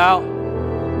send out.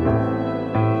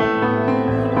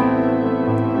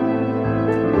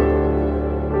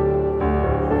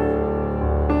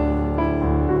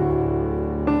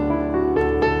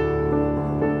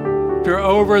 If you're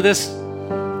over this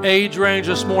age range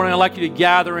this morning, I'd like you to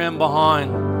gather in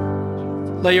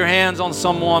behind. Lay your hands on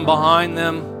someone behind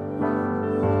them.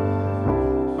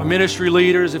 Our ministry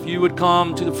leaders, if you would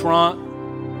come to the front.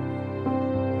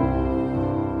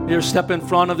 Here, step in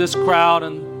front of this crowd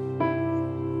and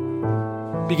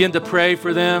begin to pray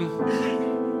for them.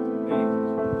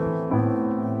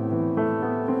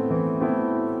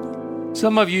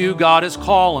 Some of you, God is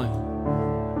calling.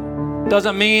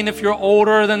 Doesn't mean if you're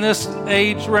older than this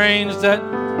age range that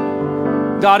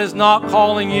God is not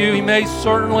calling you. He may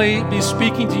certainly be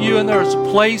speaking to you, and there's a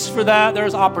place for that.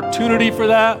 There's opportunity for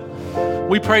that.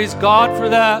 We praise God for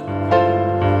that.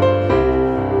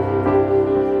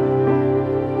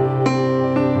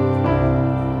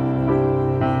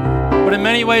 But in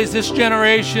many ways, this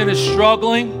generation is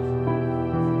struggling.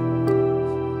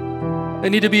 They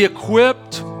need to be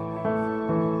equipped.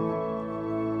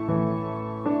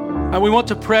 And we want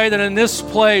to pray that in this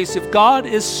place, if God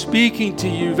is speaking to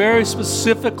you very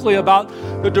specifically about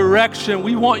the direction,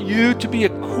 we want you to be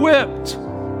equipped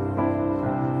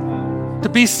to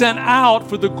be sent out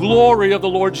for the glory of the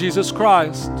Lord Jesus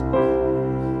Christ.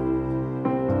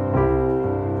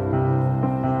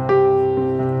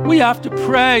 We have to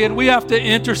pray and we have to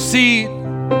intercede.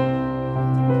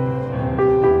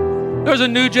 There's a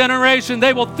new generation.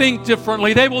 They will think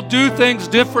differently. They will do things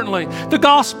differently. The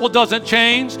gospel doesn't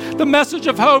change. The message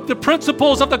of hope, the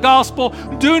principles of the gospel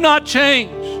do not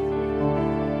change.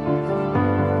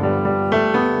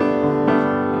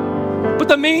 But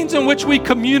the means in which we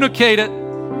communicate it,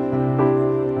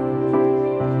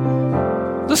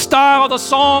 the style, the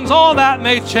songs, all that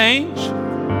may change.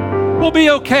 We'll be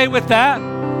okay with that.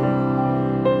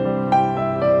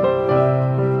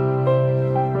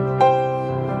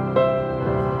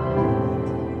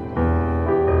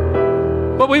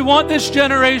 But we want this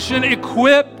generation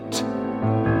equipped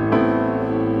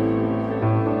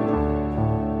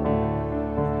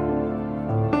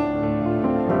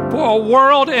for a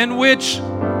world in which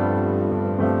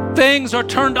things are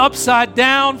turned upside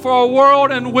down, for a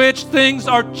world in which things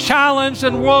are challenged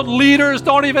and world leaders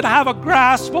don't even have a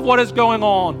grasp of what is going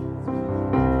on.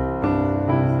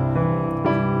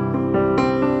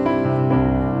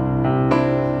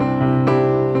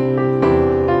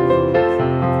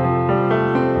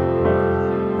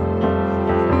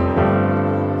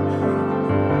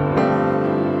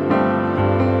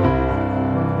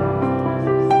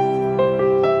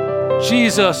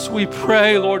 Jesus, we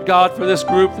pray, Lord God, for this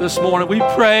group this morning. We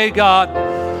pray, God,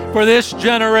 for this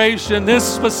generation, this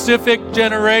specific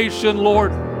generation,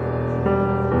 Lord.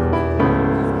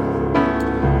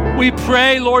 We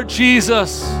pray, Lord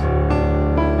Jesus,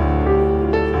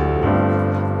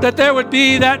 that there would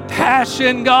be that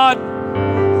passion, God.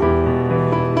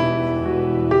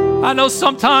 I know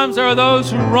sometimes there are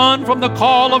those who run from the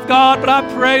call of God, but I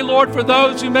pray, Lord, for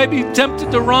those who may be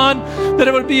tempted to run, that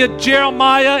it would be a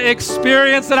Jeremiah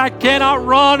experience, that I cannot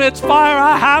run. It's fire.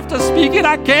 I have to speak it.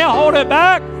 I can't hold it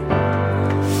back.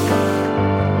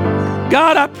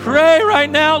 God, I pray right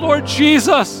now, Lord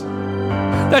Jesus,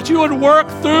 that you would work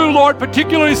through, Lord,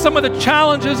 particularly some of the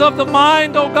challenges of the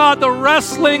mind, oh God, the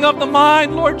wrestling of the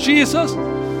mind, Lord Jesus.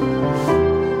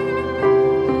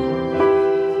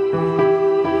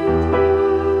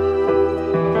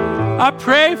 I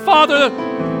pray, Father,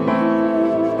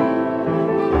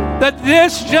 that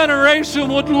this generation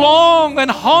would long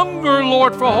and hunger,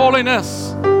 Lord, for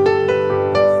holiness.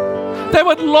 They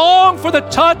would long for the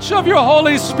touch of your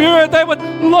Holy Spirit. They would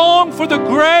long for the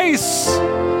grace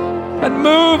and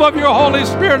move of your Holy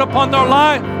Spirit upon their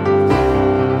life.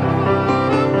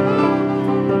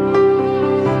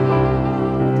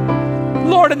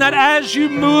 Lord, and that as you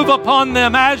move upon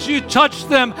them, as you touch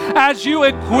them, as you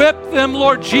equip them,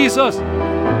 Lord Jesus,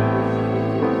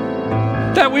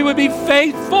 that we would be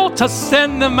faithful to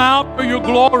send them out for your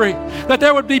glory, that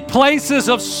there would be places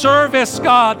of service,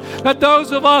 God, that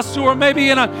those of us who are maybe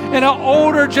in an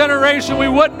older generation, we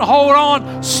wouldn't hold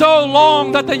on so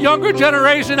long that the younger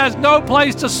generation has no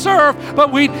place to serve,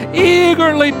 but we'd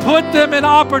eagerly put them in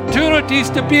opportunities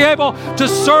to be able to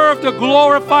serve, to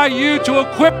glorify you, to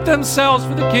equip themselves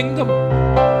for the kingdom.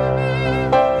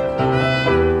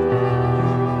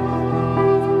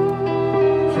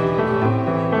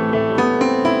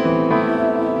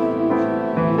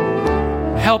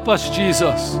 Help us,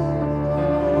 Jesus.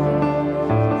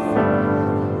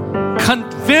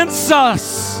 Convince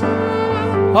us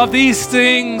of these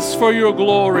things for your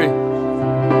glory.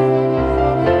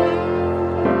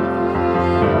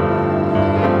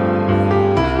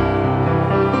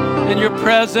 In your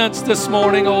presence this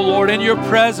morning, oh Lord, in your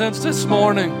presence this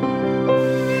morning,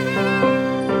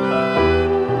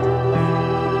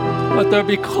 let there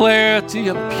be clarity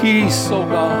and peace, oh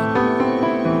God.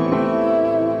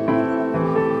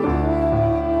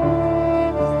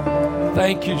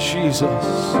 Thank you,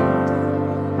 Jesus.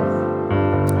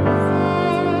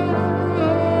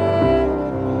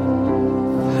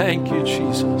 Thank you,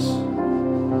 Jesus.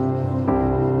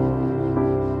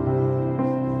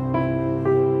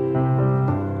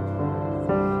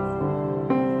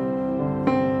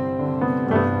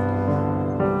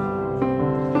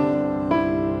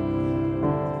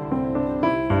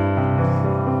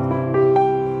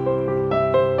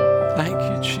 Thank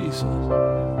you, Jesus.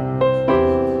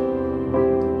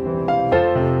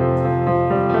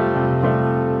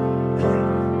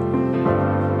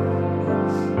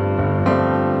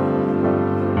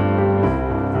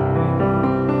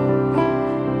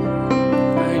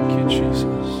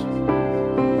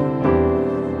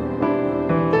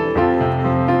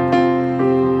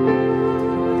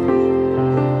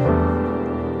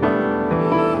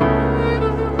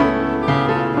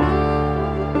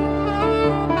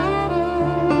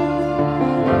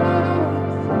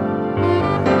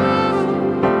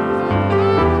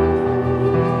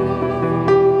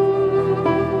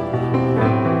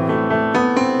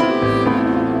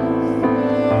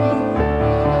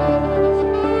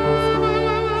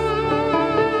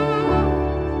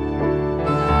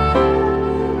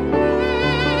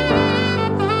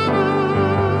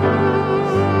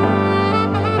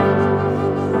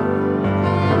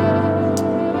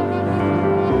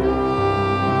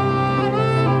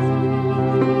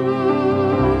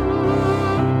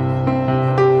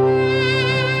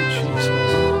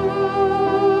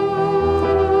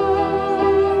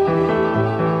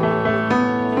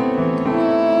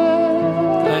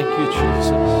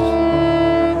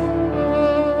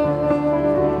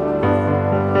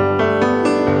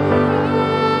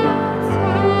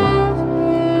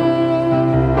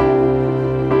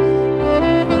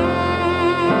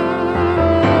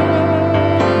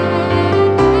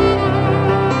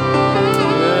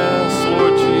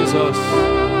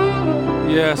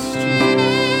 Yes, Jesus.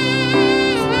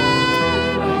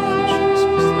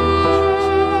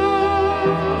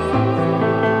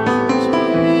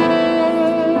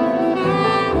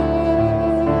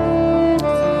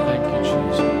 Thank you,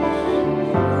 Jesus.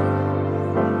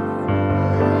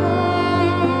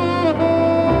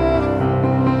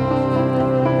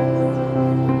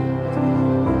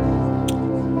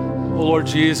 Oh, Lord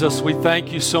Jesus, we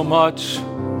thank you so much.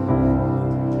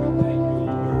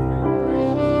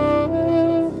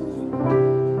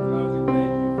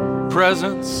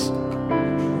 Presence.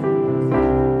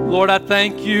 Lord, I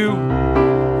thank you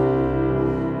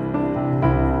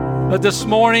that this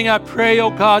morning I pray,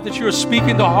 oh God, that you are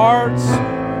speaking to hearts.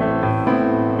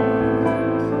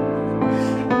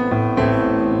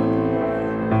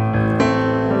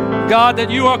 God, that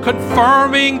you are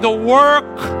confirming the work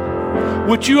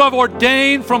which you have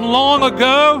ordained from long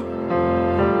ago.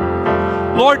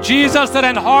 Lord Jesus, that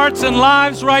in hearts and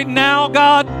lives right now,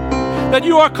 God, that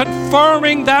you are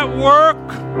confirming that work.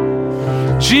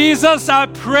 Jesus, I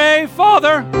pray,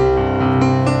 Father,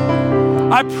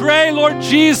 I pray, Lord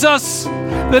Jesus,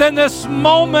 that in this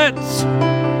moment,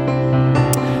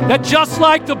 that just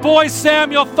like the boy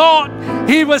Samuel thought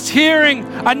he was hearing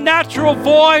a natural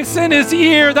voice in his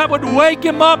ear that would wake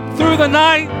him up through the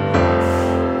night,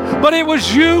 but it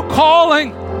was you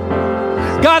calling.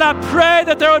 God, I pray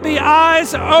that there would be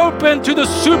eyes open to the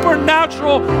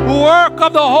supernatural work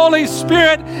of the Holy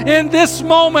Spirit in this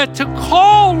moment to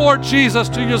call, Lord Jesus,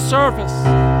 to your service.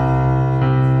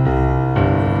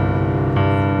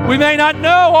 We may not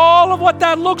know all of what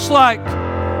that looks like,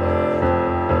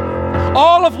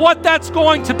 all of what that's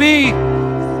going to be,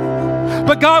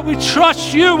 but God, we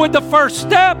trust you with the first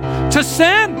step to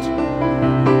send.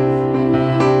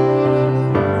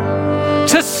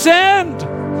 To send.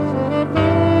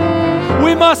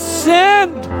 We must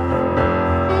send.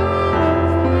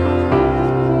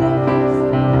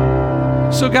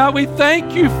 So God, we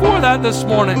thank you for that this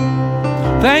morning.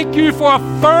 Thank you for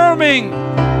affirming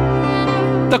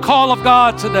the call of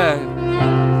God today.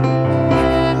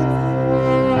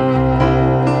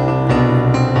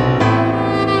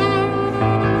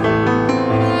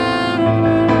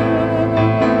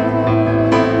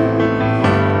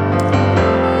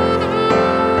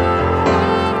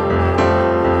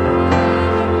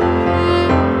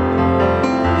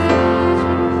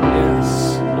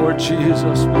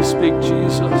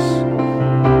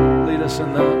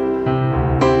 Amen.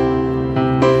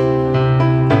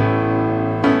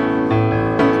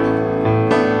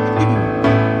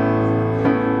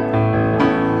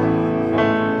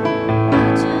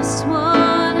 Just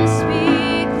wanna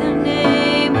speak the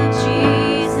name of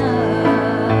Jesus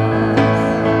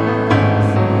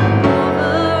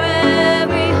over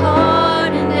every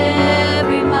heart and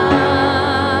every mind.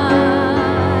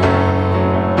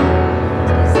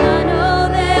 'Cause I know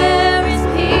there is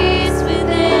peace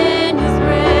within your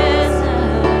presence.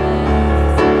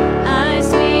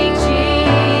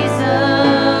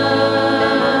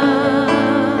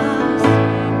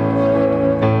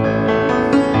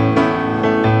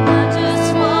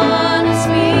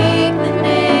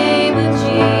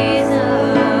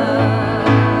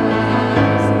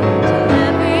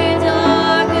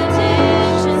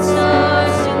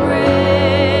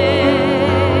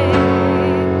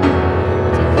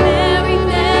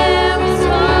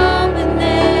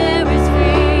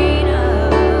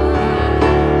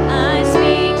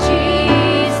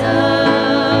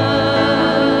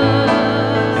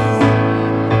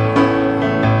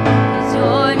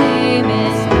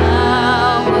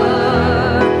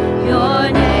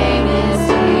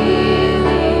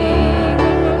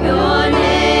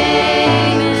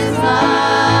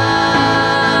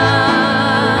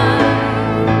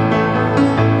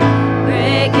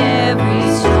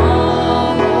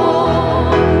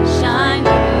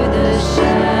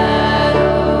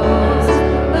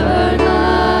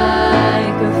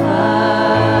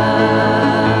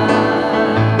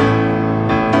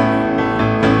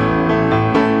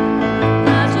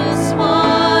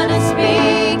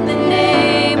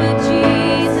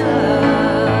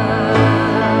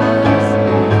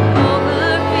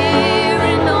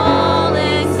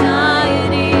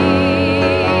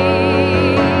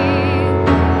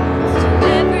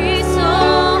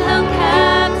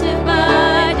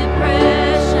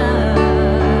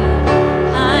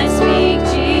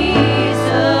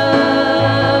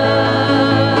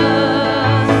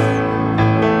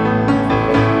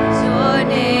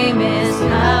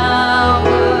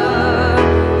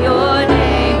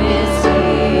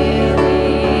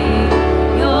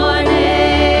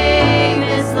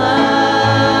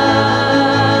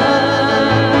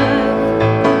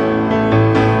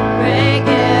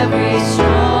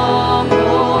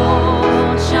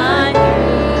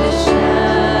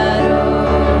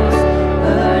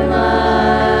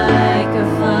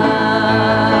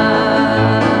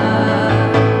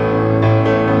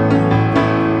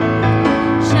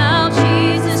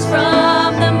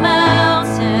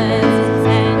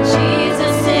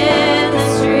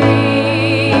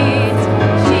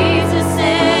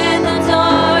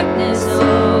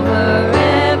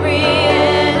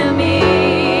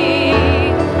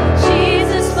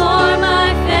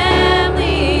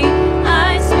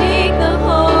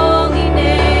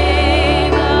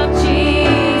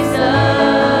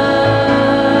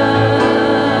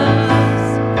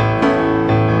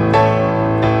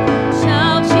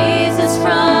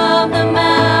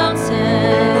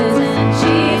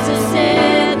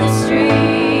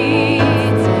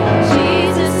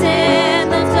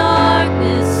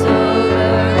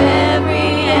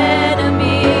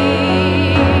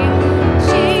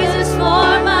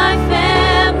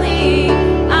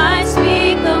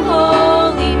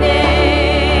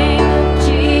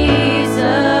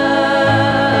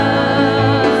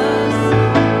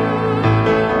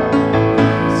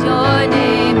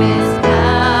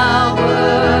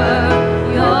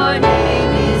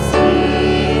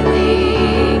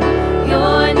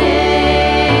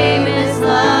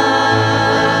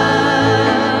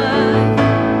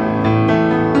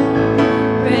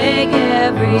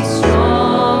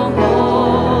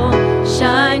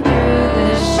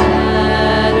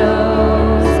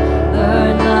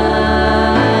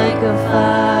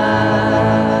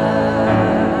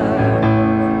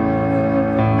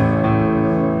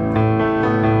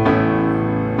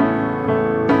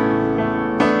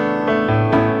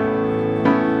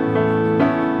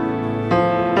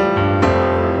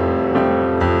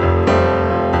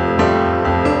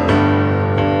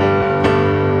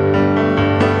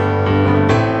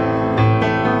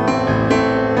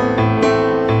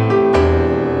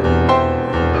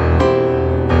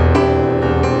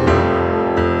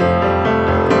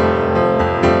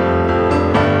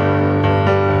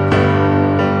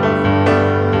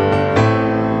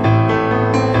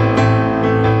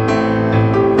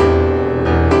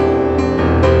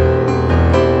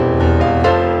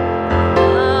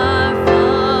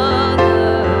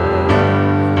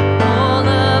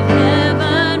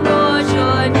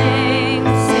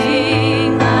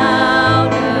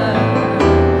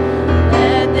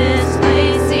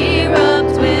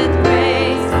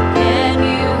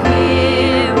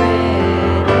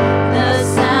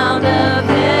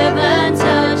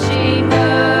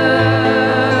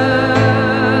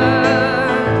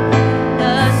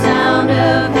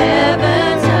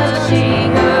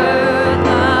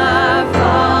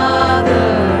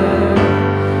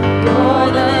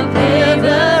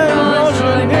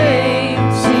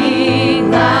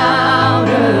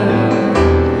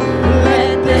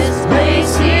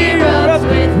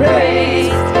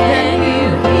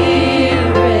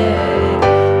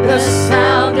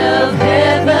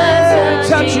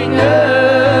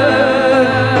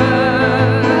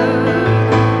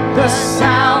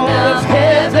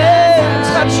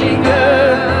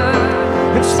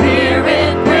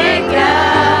 Spirit, break out.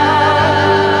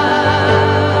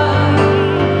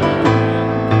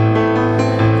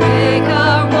 Break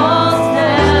our walls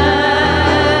down.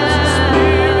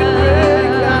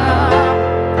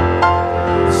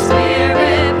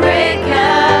 Spirit, break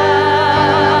out.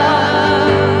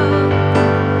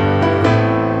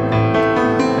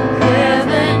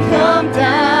 Heaven, come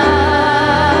down.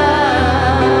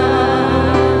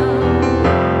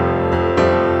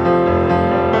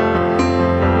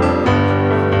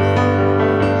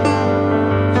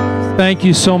 Thank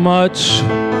you so much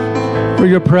for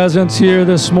your presence here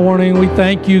this morning. We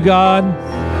thank you, God,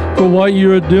 for what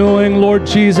you are doing. Lord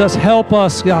Jesus, help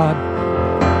us, God.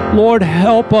 Lord,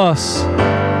 help us.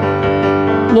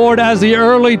 Lord, as the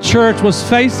early church was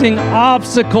facing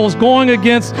obstacles, going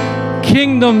against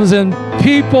kingdoms and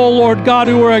people, Lord God,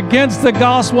 who were against the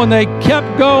gospel, and they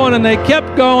kept going and they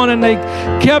kept going and they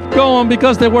kept going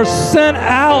because they were sent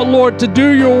out, Lord, to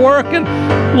do your work. And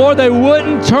Lord, they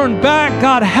wouldn't turn back.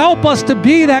 God, help us to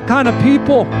be that kind of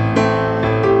people.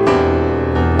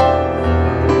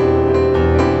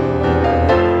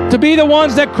 To be the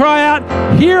ones that cry out,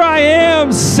 "Here I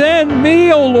am, send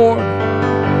me, O Lord."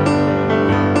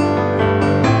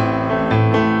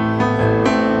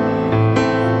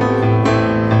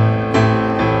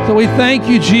 So we thank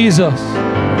you, Jesus.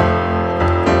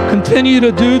 Continue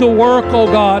to do the work, oh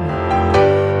God.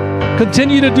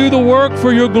 Continue to do the work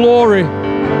for your glory.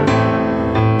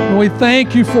 And we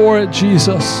thank you for it,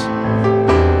 Jesus.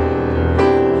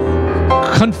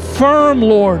 Confirm,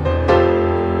 Lord,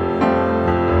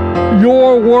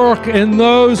 your work in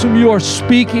those whom you are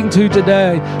speaking to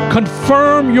today.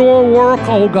 Confirm your work,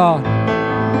 oh God.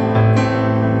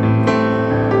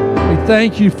 We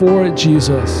thank you for it,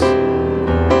 Jesus.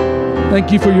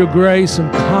 Thank you for your grace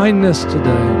and kindness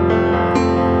today.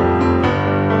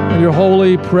 In your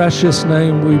holy, precious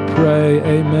name we pray.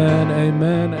 Amen,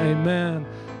 amen, amen.